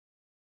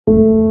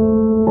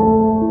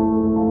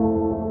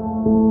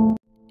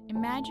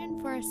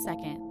a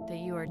second that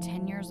you are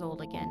 10 years old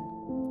again.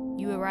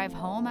 You arrive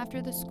home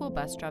after the school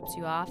bus drops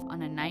you off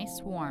on a nice,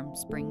 warm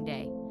spring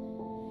day.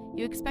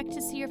 You expect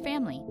to see your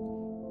family,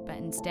 but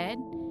instead,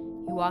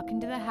 you walk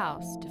into the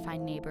house to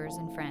find neighbors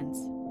and friends.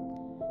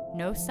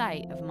 No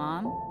sight of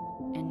Mom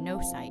and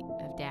no sight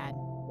of Dad.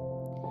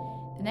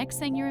 The next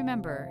thing you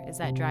remember is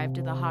that drive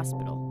to the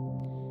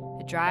hospital.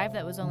 A drive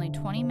that was only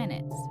 20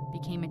 minutes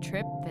became a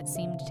trip that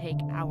seemed to take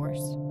hours.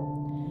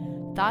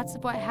 Thoughts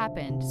of what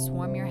happened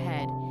swarm your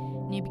head,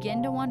 and you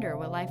begin to wonder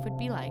what life would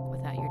be like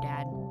without your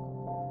dad.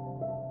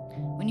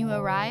 When you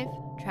arrive,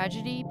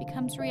 tragedy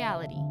becomes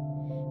reality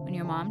when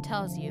your mom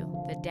tells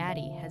you that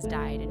Daddy has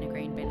died in a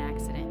grain bin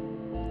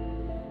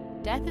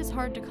accident. Death is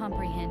hard to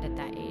comprehend at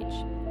that age.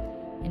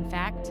 In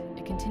fact,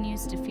 it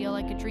continues to feel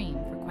like a dream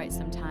for quite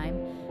some time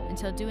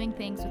until doing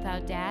things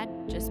without Dad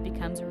just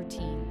becomes a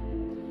routine.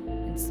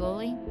 And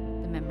slowly,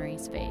 the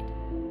memories fade.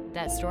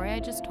 That story I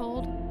just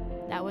told,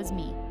 that was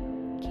me,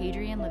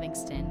 Kadrian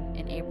Livingston,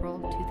 in April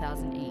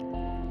 2008.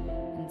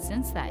 And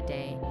since that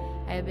day,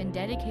 I have been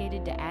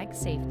dedicated to ag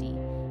safety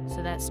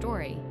so that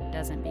story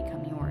doesn't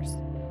become yours.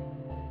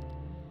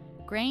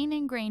 Grain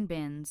and grain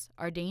bins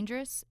are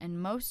dangerous,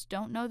 and most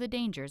don't know the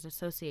dangers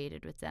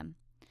associated with them.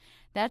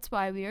 That's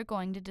why we are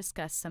going to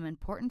discuss some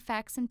important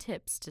facts and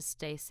tips to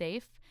stay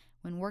safe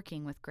when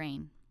working with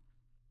grain.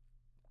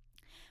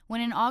 When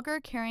an auger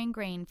carrying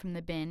grain from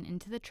the bin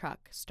into the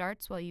truck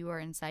starts while you are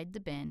inside the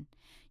bin,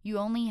 you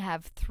only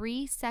have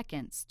 3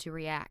 seconds to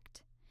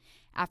react.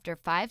 After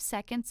 5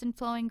 seconds in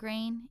flowing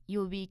grain, you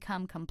will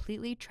become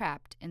completely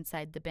trapped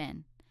inside the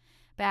bin.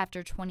 But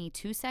after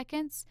 22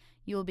 seconds,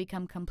 you will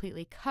become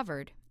completely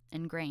covered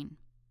in grain.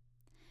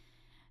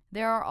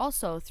 There are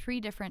also 3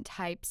 different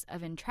types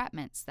of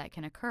entrapments that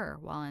can occur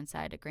while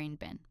inside a grain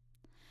bin.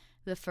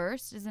 The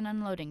first is an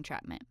unloading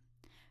entrapment.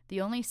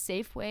 The only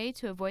safe way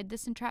to avoid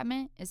this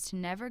entrapment is to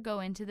never go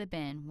into the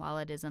bin while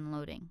it is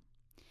unloading.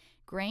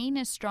 Grain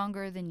is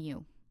stronger than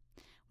you.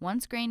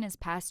 Once grain is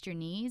past your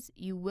knees,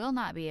 you will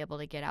not be able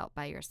to get out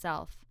by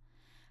yourself.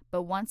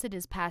 But once it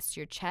is past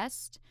your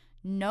chest,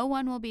 no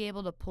one will be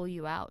able to pull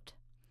you out.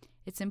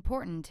 It's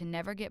important to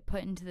never get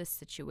put into this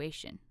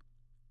situation.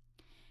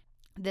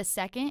 The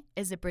second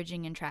is a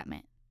bridging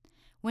entrapment.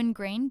 When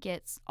grain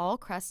gets all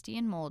crusty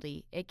and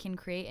moldy, it can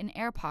create an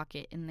air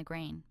pocket in the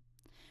grain.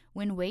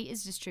 When weight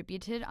is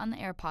distributed on the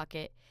air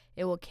pocket,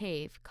 it will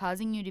cave,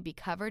 causing you to be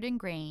covered in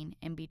grain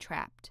and be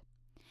trapped.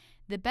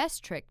 The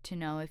best trick to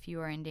know if you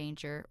are in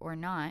danger or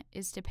not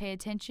is to pay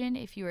attention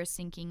if you are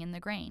sinking in the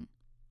grain.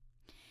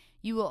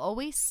 You will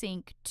always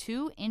sink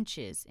 2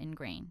 inches in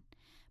grain,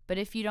 but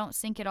if you don't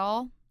sink at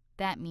all,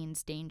 that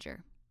means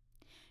danger.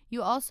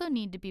 You also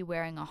need to be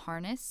wearing a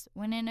harness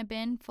when in a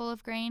bin full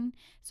of grain,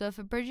 so if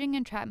a bridging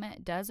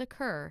entrapment does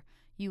occur,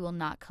 you will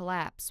not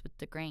collapse with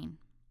the grain.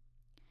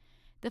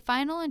 The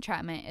final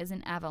entrapment is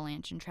an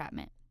avalanche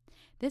entrapment.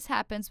 This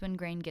happens when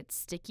grain gets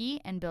sticky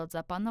and builds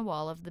up on the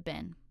wall of the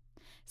bin.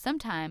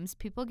 Sometimes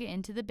people get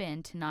into the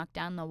bin to knock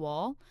down the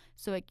wall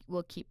so it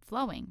will keep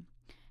flowing.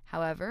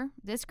 However,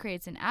 this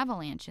creates an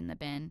avalanche in the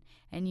bin,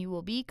 and you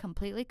will be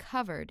completely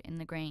covered in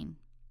the grain.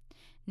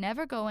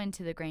 Never go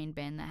into the grain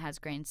bin that has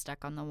grain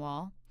stuck on the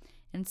wall.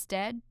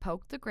 Instead,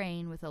 poke the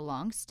grain with a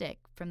long stick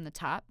from the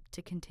top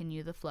to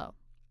continue the flow.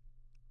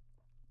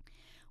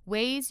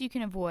 Ways you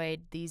can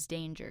avoid these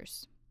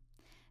dangers.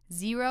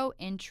 0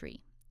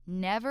 entry.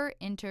 Never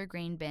enter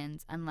grain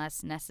bins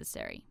unless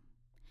necessary.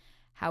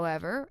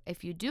 However,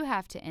 if you do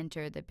have to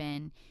enter the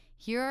bin,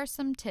 here are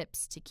some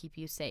tips to keep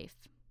you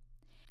safe.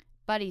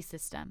 Buddy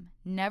system.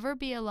 Never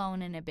be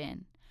alone in a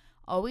bin.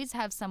 Always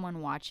have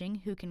someone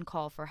watching who can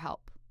call for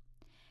help.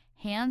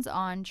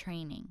 Hands-on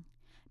training.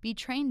 Be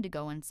trained to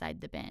go inside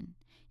the bin.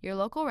 Your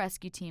local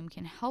rescue team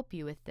can help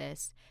you with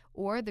this,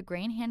 or the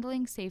Grain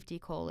Handling Safety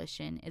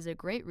Coalition is a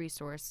great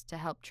resource to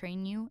help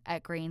train you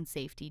at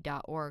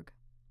grainsafety.org.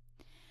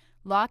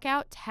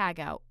 Lockout,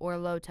 tagout, or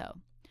LOTO.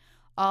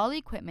 All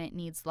equipment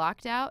needs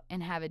locked out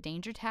and have a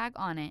danger tag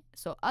on it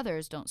so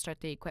others don't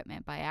start the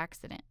equipment by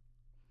accident.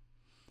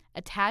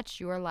 Attach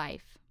your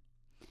life.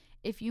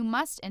 If you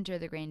must enter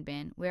the grain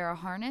bin, wear a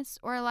harness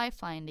or a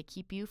lifeline to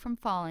keep you from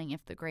falling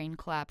if the grain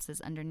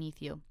collapses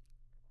underneath you.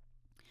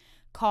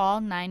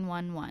 Call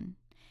 911.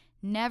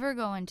 Never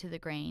go into the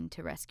grain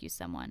to rescue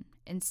someone.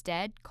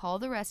 Instead, call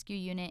the rescue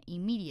unit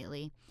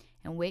immediately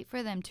and wait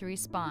for them to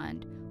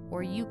respond,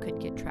 or you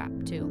could get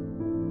trapped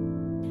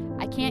too.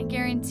 I can't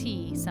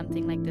guarantee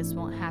something like this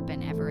won't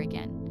happen ever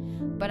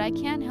again, but I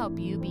can help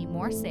you be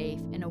more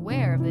safe and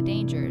aware of the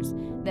dangers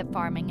that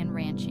farming and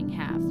ranching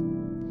have.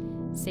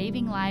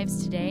 Saving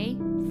lives today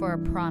for a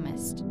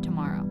promised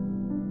tomorrow.